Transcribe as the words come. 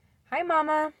Hi,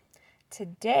 Mama.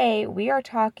 Today we are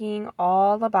talking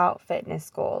all about fitness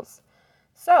goals.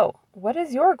 So, what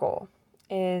is your goal?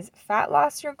 Is fat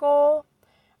loss your goal?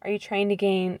 Are you trying to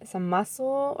gain some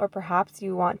muscle, or perhaps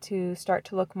you want to start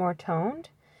to look more toned?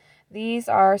 These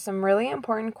are some really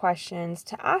important questions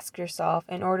to ask yourself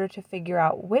in order to figure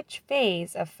out which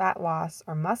phase of fat loss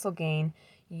or muscle gain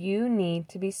you need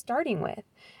to be starting with.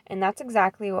 And that's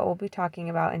exactly what we'll be talking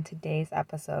about in today's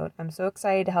episode. I'm so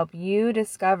excited to help you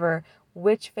discover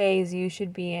which phase you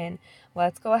should be in.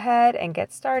 Let's go ahead and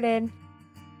get started.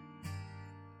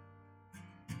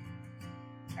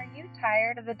 Are you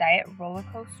tired of the diet roller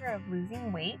coaster of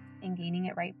losing weight and gaining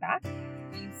it right back?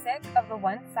 Are you sick of the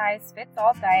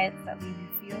one-size-fits-all diets that leave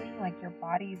you feeling like your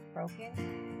body is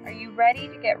broken? Are you ready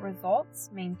to get results,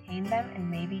 maintain them, and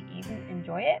maybe even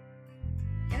enjoy it?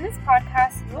 In this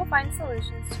podcast, you will find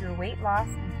solutions to your weight loss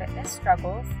and fitness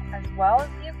struggles, as well as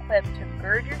be equipped to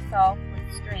gird yourself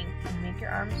with strength and make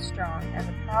your arms strong as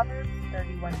a Proverbs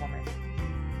 31 woman.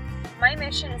 My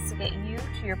mission is to get you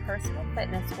to your personal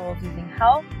fitness goals using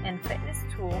health and fitness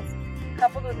tools,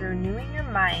 coupled with renewing your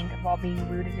mind while being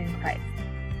rooted in Christ.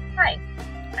 Hi,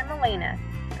 I'm Elena.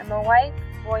 I'm a wife,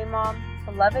 boy mom,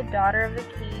 beloved daughter of the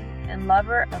King, and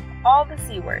lover of all the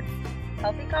C words: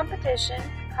 healthy competition,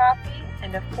 coffee,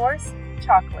 and of course,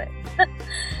 chocolate.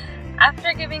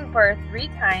 After giving birth 3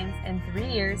 times in 3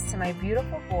 years to my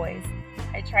beautiful boys,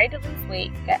 I tried to lose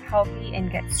weight, get healthy,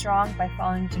 and get strong by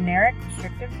following generic,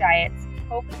 restrictive diets,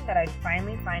 hoping that I'd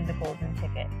finally find the golden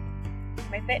ticket.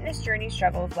 My fitness journey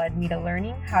struggles led me to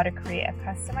learning how to create a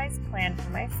customized plan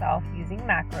for myself using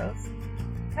macros,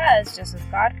 because just as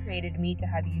God created me to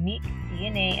have unique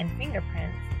DNA and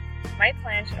fingerprints, my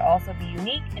plan should also be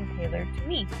unique and tailored to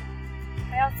me.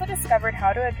 I also discovered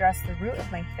how to address the root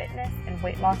of my fitness and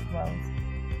weight loss woes.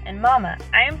 And Mama,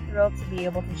 I am thrilled to be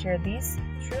able to share these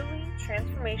truly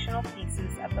transformational pieces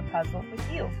of the puzzle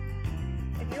with you.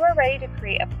 If you are ready to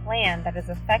create a plan that is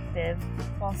effective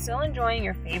while still enjoying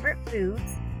your favorite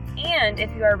foods, and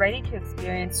if you are ready to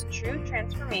experience true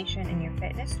transformation in your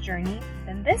fitness journey,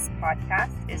 then this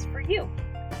podcast is for you.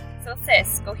 So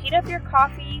sis, go heat up your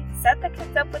coffee, set the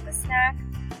kids up with a snack,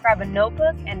 grab a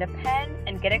notebook and a pen,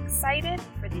 and get excited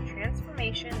for the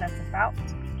transformation that's about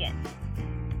to begin.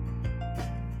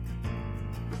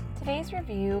 Today's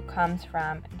review comes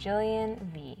from Jillian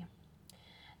V.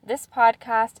 This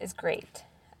podcast is great.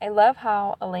 I love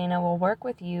how Elena will work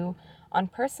with you on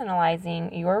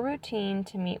personalizing your routine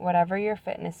to meet whatever your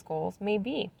fitness goals may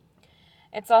be.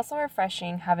 It's also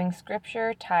refreshing having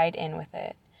scripture tied in with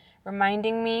it,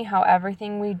 reminding me how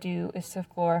everything we do is to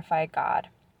glorify God.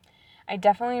 I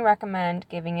definitely recommend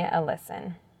giving it a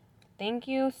listen. Thank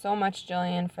you so much,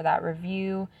 Jillian, for that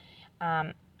review.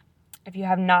 If you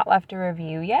have not left a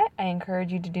review yet, I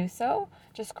encourage you to do so.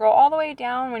 Just scroll all the way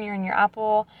down when you're in your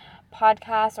Apple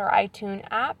Podcast or iTunes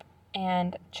app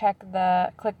and click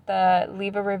the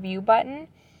leave a review button.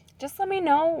 Just let me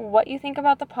know what you think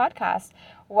about the podcast,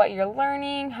 what you're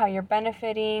learning, how you're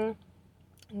benefiting.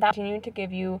 That continue to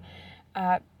give you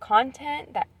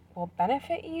content that will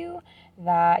benefit you,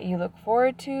 that you look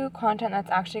forward to, content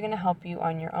that's actually going to help you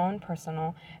on your own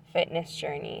personal fitness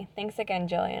journey. Thanks again,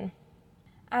 Jillian.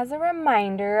 As a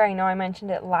reminder, I know I mentioned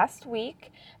it last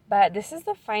week, but this is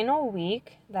the final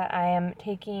week that I am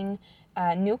taking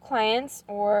new clients,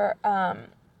 or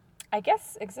I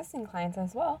guess existing clients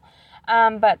as well,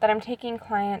 but that I'm taking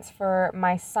clients for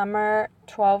my summer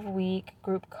 12-week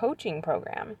group coaching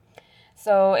program.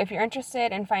 So if you're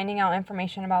interested in finding out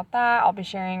information about that, I'll be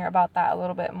sharing about that a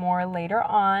little bit more later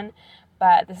on.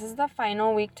 But this is the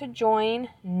final week to join.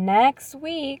 Next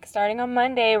week, starting on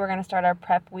Monday, we're going to start our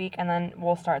prep week, and then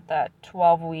we'll start the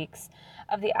 12 weeks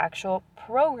of the actual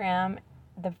program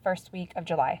the first week of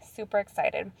July. Super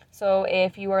excited. So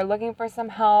if you are looking for some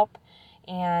help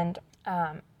and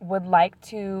would like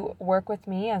to work with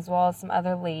me as well as some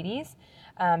other ladies,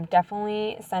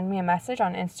 definitely send me a message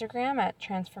on Instagram at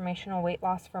Transformational Weight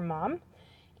Loss for Mom,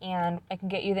 and I can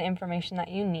get you the information that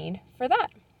you need for that.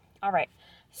 All right,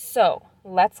 so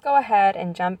let's go ahead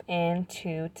and jump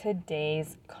into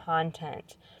today's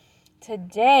content.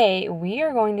 Today, we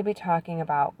are going to be talking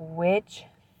about which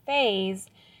phase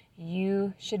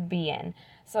you should be in.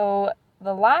 So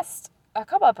a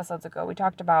couple episodes ago, we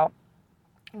talked about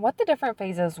what the different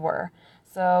phases were.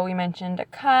 So we mentioned a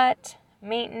cut,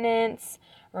 maintenance,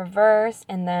 reverse,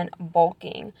 and then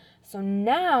bulking. So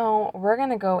now we're going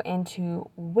to go into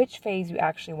which phase you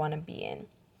actually want to be in.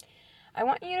 I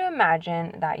want you to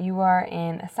imagine that you are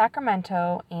in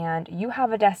Sacramento and you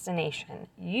have a destination.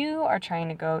 You are trying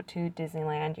to go to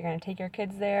Disneyland. You're going to take your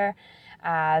kids there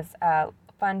as a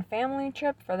fun family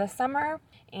trip for the summer,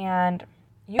 and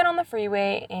You get on the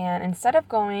freeway, and instead of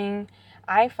going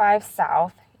I-5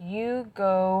 south, you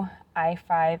go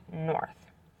I-5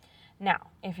 north. Now,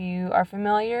 if you are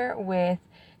familiar with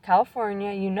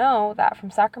California, you know that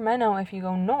from Sacramento, if you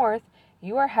go north,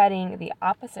 you are heading the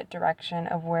opposite direction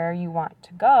of where you want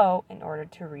to go in order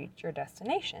to reach your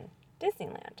destination,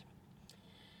 Disneyland.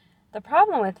 The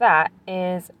problem with that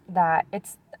is that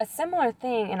it's a similar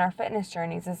thing in our fitness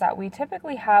journeys, is that we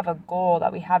typically have a goal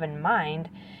that we have in mind,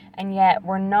 and yet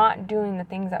we're not doing the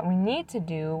things that we need to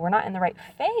do. We're not in the right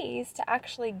phase to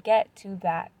actually get to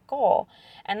that goal.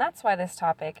 And that's why this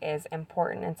topic is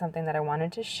important and something that I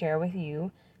wanted to share with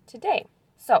you today.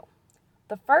 So,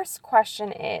 the first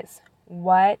question is,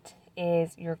 what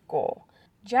is your goal?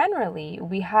 Generally,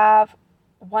 we have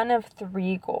one of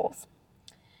three goals.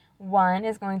 One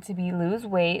is going to be lose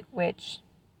weight, which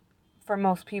for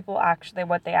most people, actually,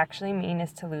 what they actually mean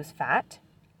is to lose fat.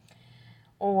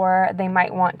 Or they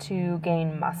might want to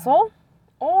gain muscle.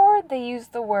 Or they use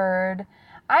the word,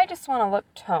 I just want to look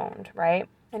toned, right?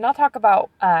 And I'll talk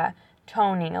about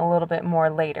toning a little bit more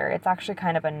later. It's actually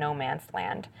kind of a no man's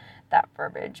land, that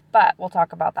verbiage. But we'll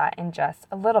talk about that in just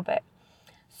a little bit.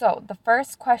 So the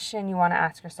first question you want to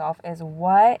ask yourself is,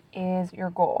 what is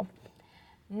your goal?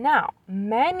 Now,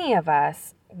 many of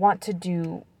us want to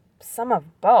do some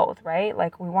of both, right?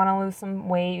 Like we want to lose some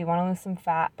weight, we want to lose some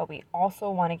fat, but we also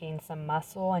want to gain some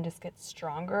muscle and just get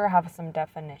stronger, have some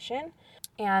definition.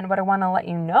 And what I want to let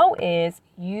you know is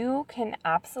you can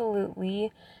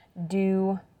absolutely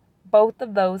do both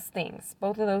of those things.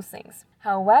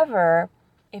 However,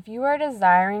 if you are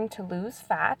desiring to lose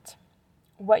fat,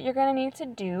 what you're going to need to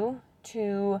do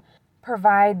to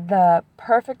provide the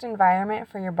perfect environment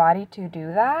for your body to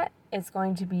do that is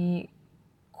going to be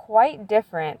quite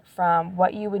different from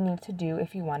what you would need to do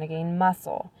if you want to gain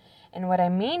muscle. And what I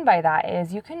mean by that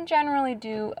is you can generally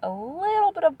do a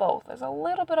little bit of both. There's a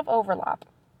little bit of overlap.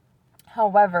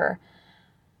 However,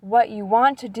 what you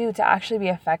want to do to actually be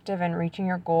effective in reaching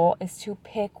your goal is to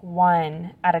pick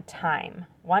one at a time.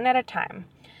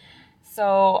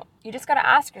 So you just got to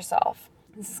ask yourself,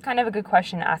 this is kind of a good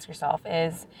question to ask yourself,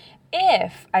 is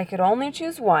if I could only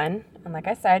choose one, and like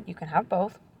I said, you can have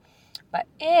both, but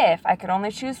if I could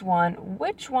only choose one,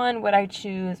 which one would I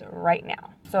choose right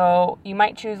now? So you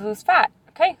might choose lose fat.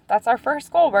 Okay, that's our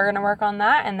first goal. We're going to work on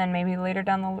that, and then maybe later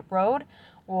down the road,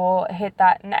 we'll hit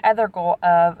that other goal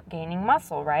of gaining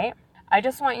muscle, right? I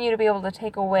just want you to be able to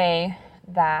take away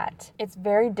that it's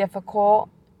very difficult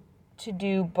to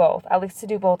do both, at least to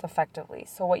do both effectively.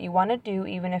 So what you want to do,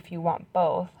 even if you want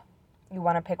both, you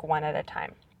want to pick one at a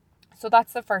time. So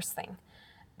that's the first thing.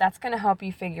 That's going to help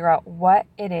you figure out what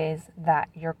it is that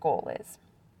your goal is.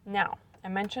 Now, I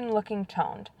mentioned looking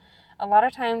toned. A lot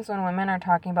of times when women are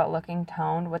talking about looking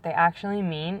toned, what they actually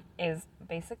mean is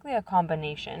basically a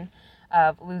combination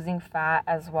of losing fat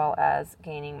as well as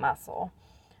gaining muscle.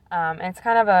 And it's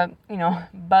kind of a,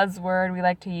 buzzword. We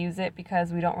like to use it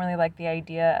because we don't really like the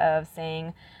idea of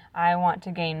saying, I want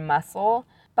to gain muscle.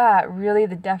 But really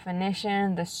the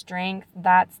definition, the strength,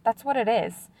 that's what it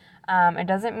is. It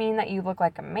doesn't mean that you look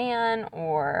like a man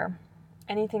or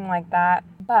anything like that.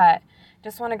 But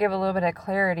just want to give a little bit of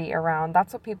clarity around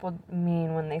that's what people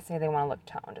mean when they say they want to look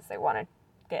toned, is they want to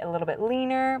get a little bit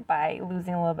leaner by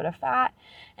losing a little bit of fat.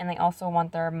 And they also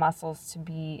want their muscles to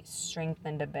be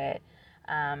strengthened a bit.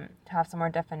 To have some more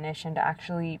definition, to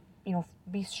actually,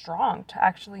 be strong, to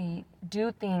actually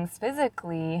do things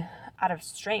physically out of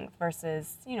strength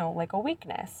versus, like a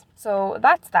weakness. So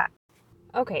that's that.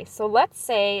 Okay, so let's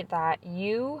say that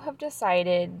you have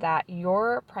decided that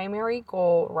your primary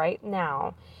goal right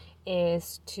now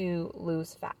is to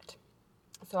lose fat.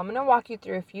 So I'm going to walk you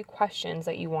through a few questions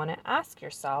that you want to ask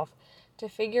yourself to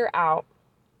figure out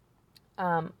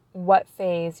what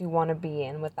phase you want to be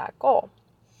in with that goal.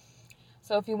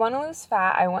 So if you want to lose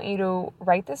fat, I want you to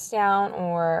write this down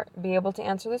or be able to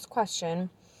answer this question.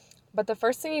 But the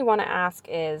first thing you want to ask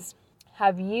is,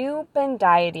 have you been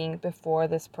dieting before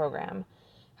this program?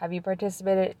 Have you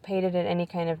participated in any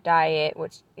kind of diet,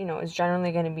 which, is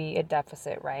generally going to be a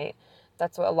deficit, right?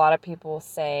 That's what a lot of people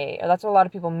say, or that's what a lot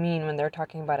of people mean when they're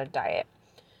talking about a diet.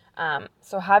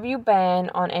 So have you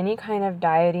been on any kind of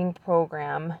dieting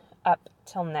program up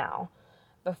till now,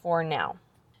 before now?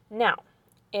 Now,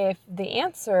 if the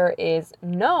answer is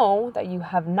no, that you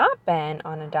have not been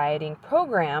on a dieting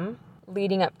program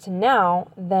leading up to now,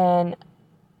 then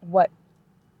what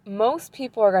most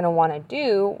people are going to want to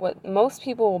do, what most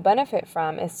people will benefit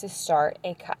from, is to start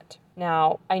a cut.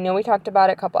 Now, I know we talked about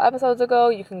it a couple episodes ago.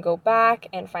 You can go back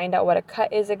and find out what a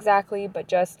cut is exactly, but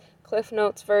just Cliff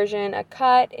Notes version, a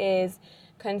cut is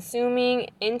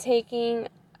intaking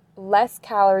less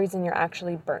calories than you're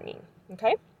actually burning.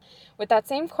 Okay? With that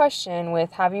same question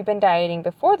with have you been dieting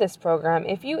before this program,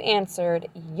 if you answered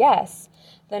yes,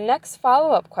 the next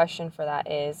follow-up question for that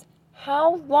is,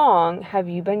 how long have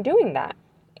you been doing that?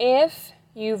 If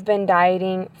you've been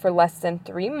dieting for less than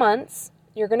 3 months,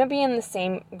 you're going to be in the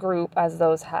same group as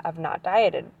those have not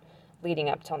dieted leading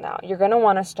up till now. You're going to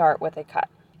want to start with a cut.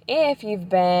 If you've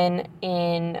been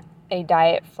in a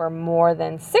diet for more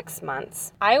than 6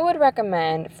 months, I would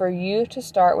recommend for you to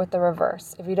start with the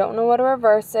reverse. If you don't know what a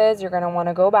reverse is, you're going to want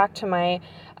to go back to my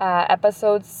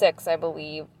episode 6, I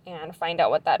believe, and find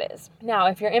out what that is. Now,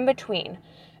 if you're in between,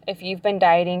 if you've been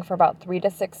dieting for about 3 to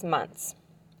 6 months,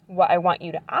 what I want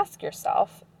you to ask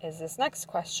yourself is this next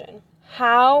question.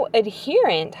 How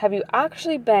adherent have you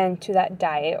actually been to that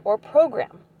diet or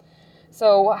program?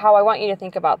 So how I want you to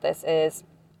think about this is,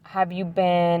 have you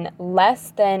been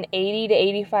less than 80 to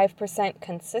 85%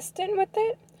 consistent with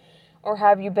it? Or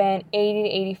have you been 80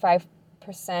 to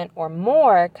 85% or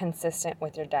more consistent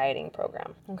with your dieting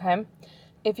program? Okay?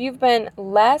 If you've been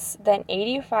less than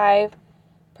 85%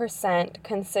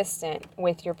 consistent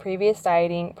with your previous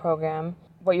dieting program,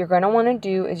 what you're going to want to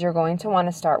do is you're going to want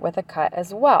to start with a cut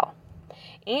as well.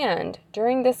 And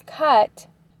during this cut,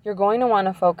 you're going to want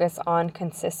to focus on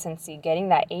consistency, getting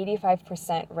that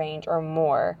 85% range or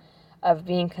more of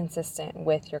being consistent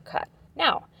with your cut.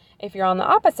 Now, if you're on the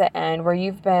opposite end where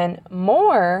you've been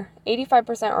more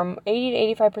 85% or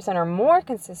 80 to 85% or more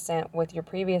consistent with your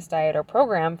previous diet or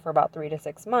program for about 3 to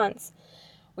 6 months,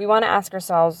 we want to ask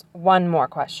ourselves one more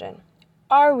question.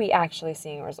 Are we actually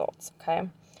seeing results? Okay.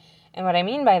 And what I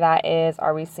mean by that is,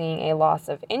 are we seeing a loss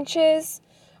of inches?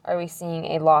 Are we seeing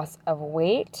a loss of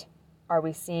weight? Are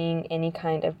we seeing any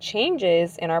kind of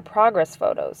changes in our progress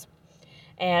photos?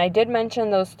 And I did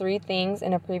mention those 3 things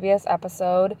in a previous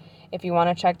episode. If you want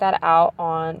to check that out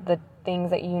on the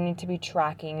things that you need to be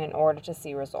tracking in order to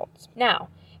see results. Now,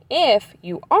 if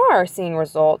you are seeing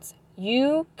results,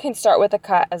 you can start with a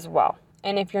cut as well.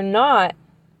 And if you're not,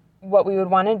 what we would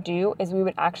want to do is we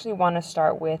would actually want to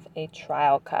start with a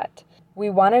trial cut. We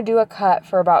want to do a cut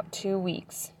for about 2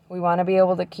 weeks. We want to be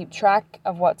able to keep track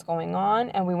of what's going on,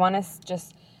 and we want to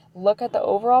just look at the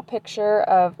overall picture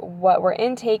of what we're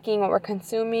intaking, what we're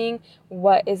consuming,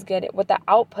 what the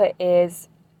output is,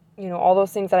 all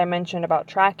those things that I mentioned about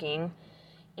tracking,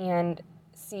 and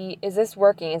see, is this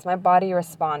working? Is my body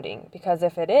responding? Because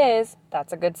if it is,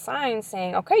 that's a good sign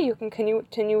saying, okay, you can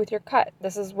continue with your cut.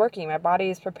 This is working. My body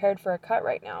is prepared for a cut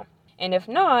right now. And if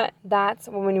not, that's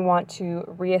when you want to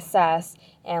reassess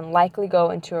and likely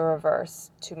go into a reverse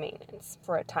to maintenance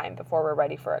for a time before we're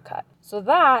ready for a cut. So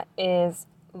that is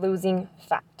losing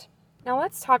fat. Now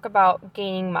let's talk about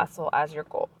gaining muscle as your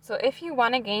goal. So if you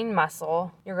want to gain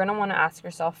muscle, you're going to want to ask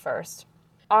yourself first,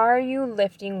 are you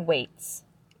lifting weights?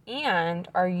 And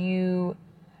are you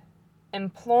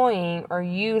employing or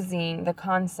using the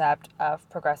concept of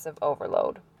progressive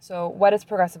overload? So what is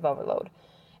progressive overload?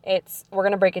 We're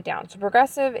going to break it down. So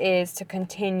progressive is to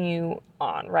continue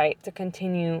on, right? To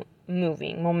continue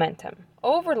moving, momentum.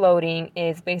 Overloading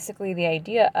is basically the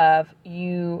idea of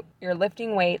you're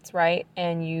lifting weights, right?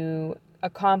 And you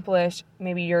accomplish,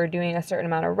 maybe you're doing a certain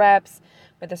amount of reps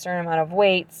with a certain amount of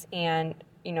weights, and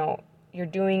you're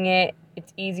doing it.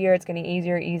 It's easier. It's getting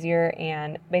easier.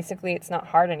 And basically it's not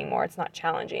hard anymore. It's not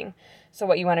challenging. So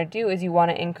what you want to do is you want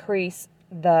to increase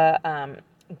the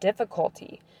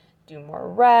difficulty. Do more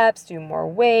reps, do more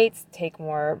weights, take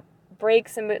more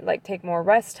breaks, and take more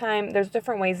rest time. There's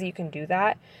different ways that you can do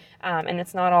that. And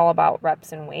it's not all about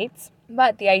reps and weights.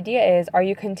 But the idea is, are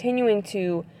you continuing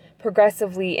to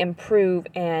progressively improve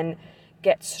and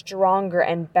get stronger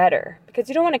and better? Because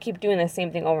you don't want to keep doing the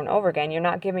same thing over and over again. You're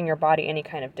not giving your body any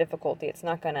kind of difficulty. It's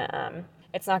not gonna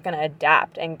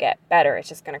adapt and get better. It's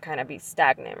just gonna kind of be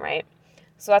stagnant, right?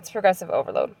 So that's progressive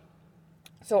overload.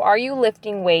 So are you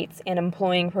lifting weights and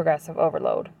employing progressive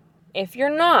overload? If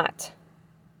you're not,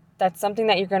 that's something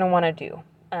that you're going to want to do.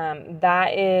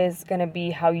 That is going to be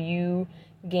how you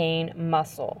gain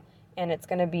muscle. And it's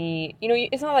going to be,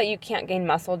 it's not that you can't gain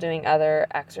muscle doing other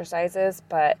exercises,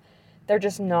 but they're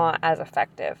just not as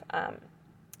effective.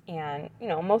 And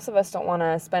most of us don't want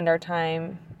to spend our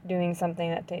time doing something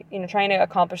that trying to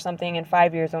accomplish something in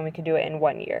 5 years when we could do it in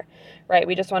 1 year, right?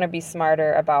 We just want to be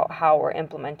smarter about how we're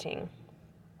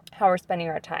spending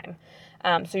our time.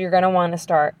 So you're going to want to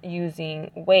start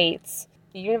using weights,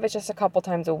 even if it's just a couple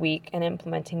times a week, and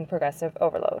implementing progressive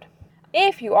overload.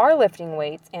 If you are lifting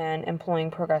weights and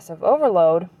employing progressive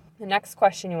overload, the next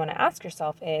question you want to ask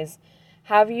yourself is,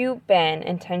 have you been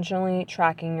intentionally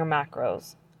tracking your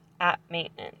macros at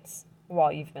maintenance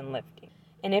while you've been lifting?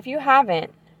 And if you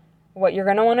haven't, what you're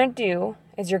going to want to do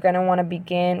is you're going to want to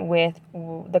begin with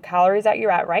the calories that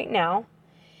you're at right now,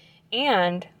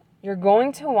 and you're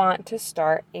going to want to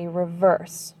start a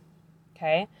reverse,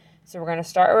 okay? So we're going to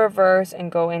start a reverse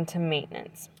and go into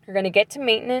maintenance. You're going to get to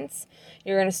maintenance.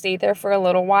 You're going to stay there for a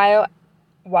little while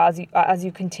as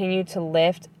you continue to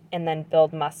lift and then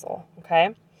build muscle,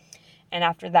 okay? And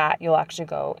after that, you'll actually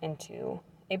go into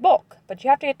a bulk. But you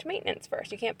have to get to maintenance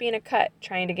first. You can't be in a cut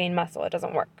trying to gain muscle. It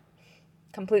doesn't work.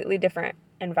 Completely different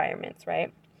environments,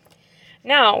 right?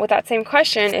 Now, with that same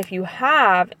question, if you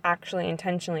have actually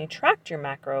intentionally tracked your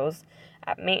macros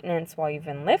at maintenance while you've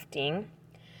been lifting,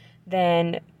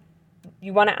 then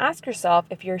you want to ask yourself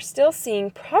if you're still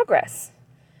seeing progress.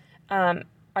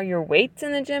 Are your weights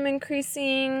in the gym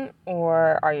increasing,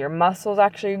 or are your muscles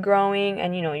actually growing?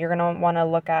 And you're going to want to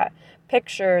look at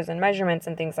pictures and measurements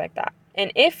and things like that.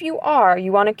 And if you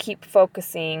want to keep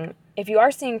focusing. If you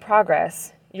are seeing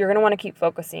progress, you're going to want to keep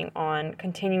focusing on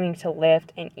continuing to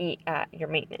lift and eat at your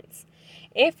maintenance.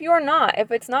 If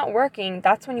it's not working,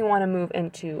 that's when you want to move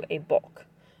into a bulk,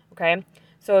 okay?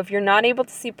 So if you're not able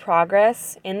to see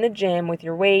progress in the gym with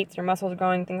your weights, your muscles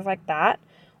growing, things like that,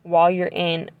 while you're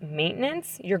in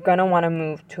maintenance, you're going to want to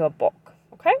move to a bulk,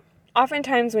 okay?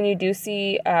 Oftentimes when you do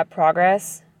see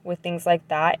progress with things like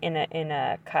that in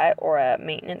a cut or a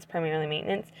maintenance, primarily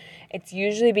maintenance, it's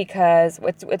usually because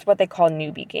it's what they call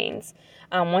newbie gains.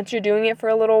 Once you're doing it for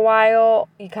a little while,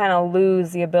 you kind of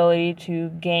lose the ability to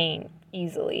gain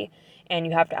easily, and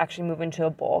you have to actually move into a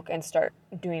bulk and start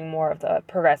doing more of the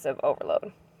progressive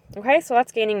overload. Okay, so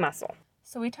that's gaining muscle.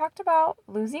 So we talked about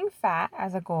losing fat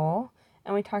as a goal,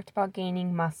 and we talked about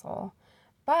gaining muscle.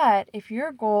 But if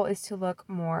your goal is to look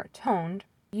more toned,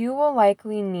 you will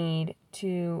likely need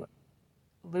to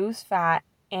lose fat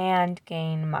and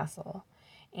gain muscle.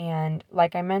 And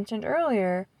like I mentioned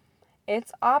earlier,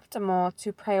 it's optimal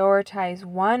to prioritize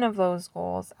one of those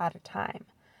goals at a time.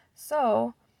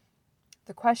 So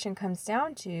the question comes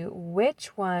down to,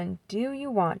 which one do you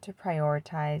want to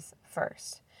prioritize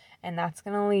first? And that's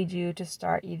going to lead you to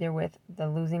start either with the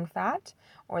losing fat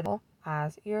or the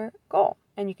as your goal.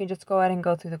 And you can just go ahead and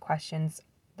go through the questions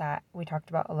that we talked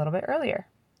about a little bit earlier.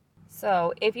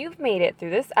 So if you've made it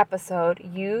through this episode,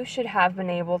 you should have been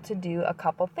able to do a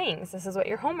couple things. This is what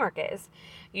your homework is.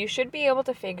 You should be able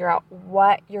to figure out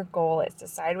what your goal is.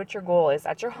 Decide what your goal is.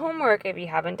 That's your homework if you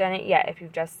haven't done it yet, if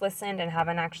you've just listened and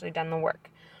haven't actually done the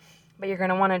work. But you're going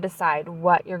to want to decide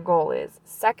what your goal is.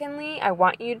 Secondly, I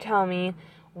want you to tell me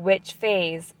which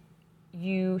phase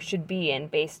you should be in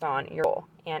based on your goal.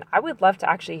 And I would love to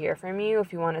actually hear from you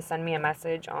if you want to send me a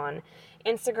message on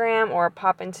Instagram or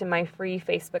pop into my free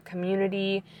Facebook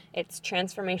community. It's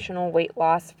Transformational Weight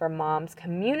Loss for Moms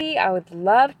community. I would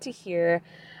love to hear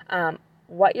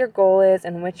what your goal is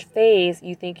and which phase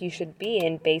you think you should be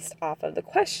in based off of the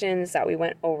questions that we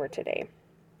went over today.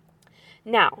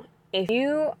 Now, if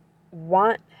you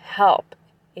want help,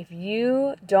 if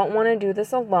you don't want to do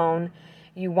this alone,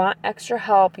 you want extra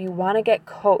help, you want to get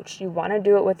coached, you want to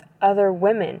do it with other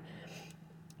women,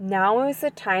 now is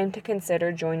the time to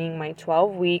consider joining my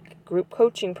 12-week group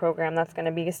coaching program that's going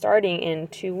to be starting in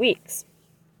 2 weeks.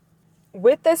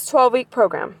 With this 12-week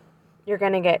program, you're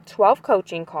going to get 12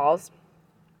 coaching calls.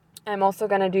 I'm also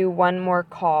going to do one more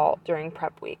call during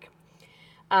prep week.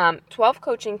 12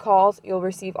 coaching calls, you'll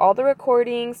receive all the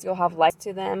recordings, you'll have links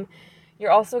to them.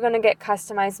 You're also going to get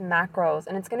customized macros,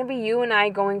 and it's going to be you and I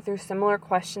going through similar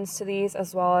questions to these,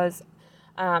 as well as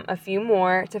a few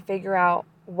more to figure out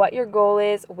what your goal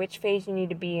is, which phase you need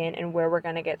to be in, and where we're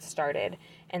going to get started.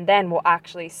 And then we'll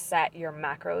actually set your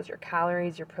macros, your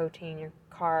calories, your protein, your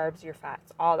carbs, your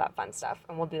fats, all that fun stuff,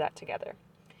 and we'll do that together.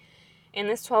 In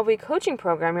this 12-week coaching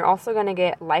program, you're also going to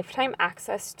get lifetime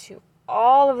access to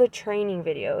all of the training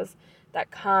videos that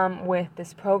come with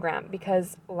this program,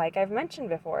 because like I've mentioned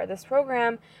before, this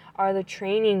program are the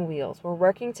training wheels. We're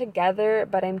working together,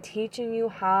 but I'm teaching you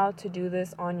how to do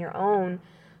this on your own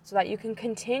so that you can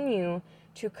continue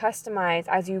to customize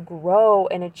as you grow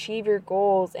and achieve your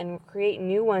goals and create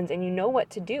new ones, and you know what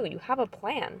to do. You have a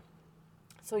plan.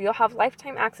 So you'll have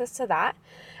lifetime access to that,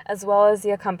 as well as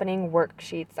the accompanying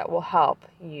worksheets that will help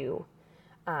you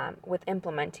with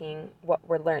implementing what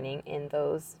we're learning in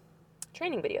those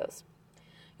training videos.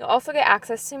 You'll also get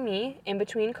access to me in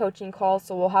between coaching calls,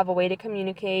 so we'll have a way to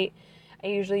communicate. I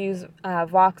usually use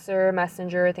Voxer,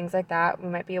 Messenger, things like that. We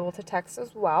might be able to text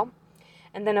as well.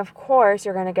 And then, of course,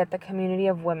 you're going to get the community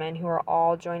of women who are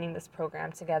all joining this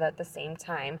program together at the same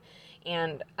time.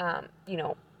 And,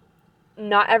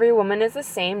 not every woman is the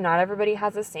same. Not everybody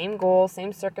has the same goal,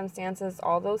 same circumstances,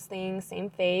 all those things, same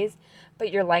phase,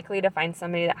 but you're likely to find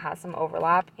somebody that has some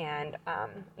overlap, and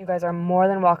you guys are more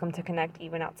than welcome to connect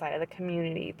even outside of the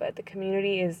community, but the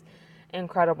community is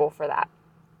incredible for that.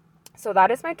 So that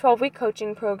is my 12-week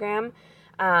coaching program.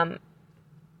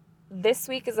 This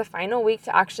week is the final week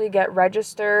to actually get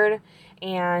registered,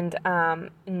 and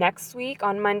next week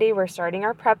on Monday we're starting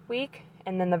our prep week.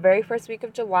 And then the very first week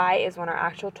of July is when our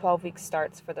actual 12 weeks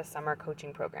starts for the summer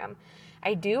coaching program.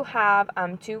 I do have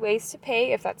 2 ways to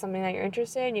pay if that's something that you're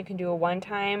interested in. You can do a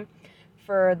one-time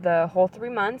for the whole 3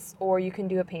 months, or you can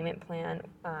do a payment plan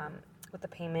with a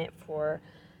payment for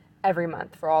every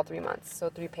month for all 3 months. So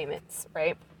 3 payments,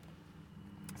 right?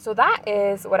 So that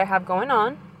is what I have going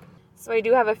on. So I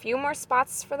do have a few more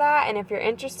spots for that. And if you're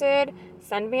interested,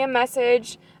 send me a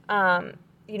message.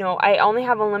 I only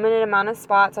have a limited amount of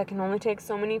spots. I can only take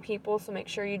so many people, so make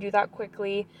sure you do that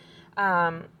quickly.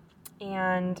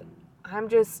 And I'm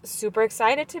just super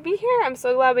excited to be here. I'm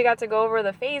so glad we got to go over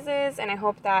the phases, and I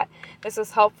hope that this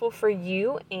was helpful for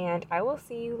you. And I will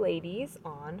see you ladies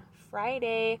on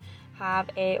Friday. Have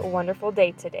a wonderful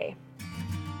day today.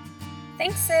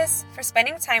 Thanks, sis, for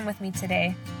spending time with me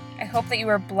today. I hope that you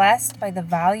were blessed by the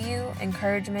value,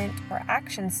 encouragement, or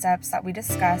action steps that we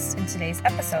discussed in today's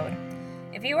episode.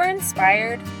 If you were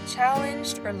inspired,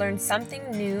 challenged, or learned something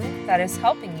new that is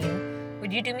helping you,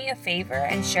 would you do me a favor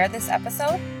and share this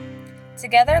episode?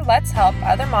 Together, let's help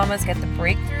other mamas get the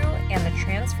breakthrough and the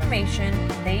transformation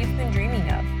they've been dreaming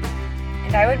of.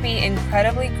 And I would be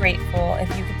incredibly grateful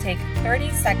if you could take 30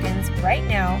 seconds right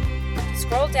now to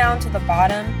scroll down to the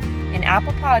bottom in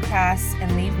Apple Podcasts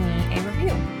and leave me a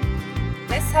review.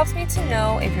 This helps me to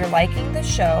know if you're liking the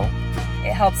show.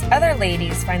 It helps other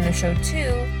ladies find the show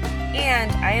too.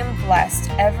 And I am blessed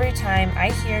every time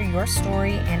I hear your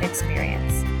story and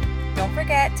experience. Don't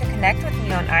forget to connect with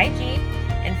me on IG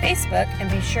and Facebook,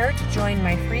 and be sure to join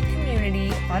my free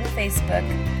community on Facebook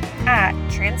at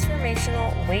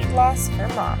Transformational Weight Loss for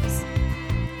Moms.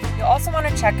 You'll also want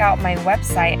to check out my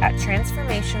website at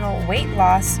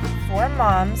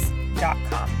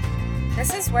transformationalweightlossformoms.com.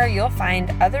 This is where you'll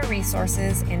find other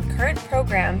resources and current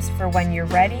programs for when you're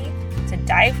ready to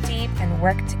dive deep and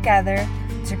work together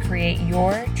to create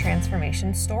your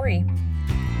transformation story.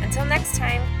 Until next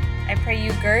time, I pray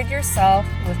you gird yourself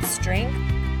with strength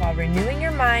while renewing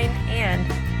your mind and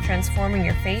transforming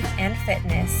your faith and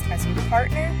fitness as you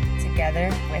partner together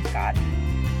with God.